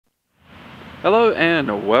Hello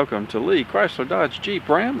and welcome to Lee Chrysler Dodge Jeep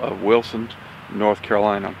Ram of Wilson, North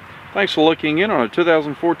Carolina. Thanks for looking in on a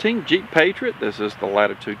 2014 Jeep Patriot. This is the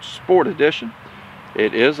Latitude Sport Edition.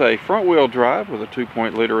 It is a front wheel drive with a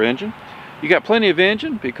 2.0-liter engine. You got plenty of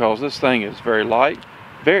engine because this thing is very light,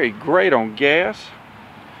 very great on gas.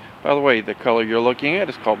 By the way, the color you're looking at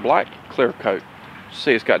is called black clear coat.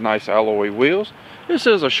 See, it's got nice alloy wheels. This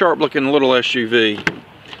is a sharp looking little SUV.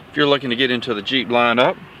 If you're looking to get into the Jeep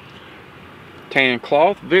lineup, tan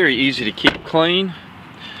cloth, very easy to keep clean.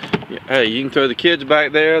 Hey, you can throw the kids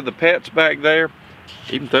back there, the pets back there,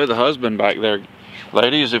 even throw the husband back there,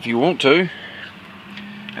 ladies, if you want to,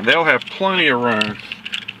 and they'll have plenty of room.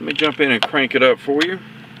 Let me jump in and crank it up for you.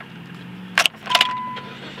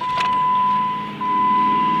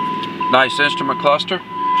 Nice instrument cluster.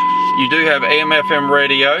 You do have AM/FM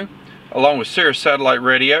radio along with Sirius satellite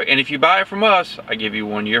radio, and if you buy it from us, I give you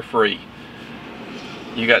 1 year free.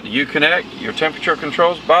 You got the Uconnect, your temperature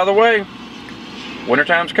controls. By the way,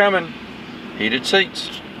 wintertime's coming. Heated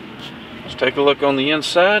seats. Let's take a look on the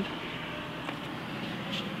inside.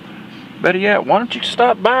 Better yet, why don't you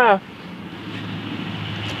stop by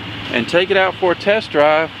and take it out for a test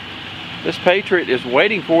drive? This Patriot is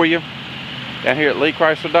waiting for you down here at Lee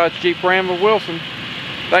Chrysler Dodge Jeep Ram of Wilson.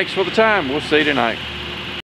 Thanks for the time. We'll see you tonight.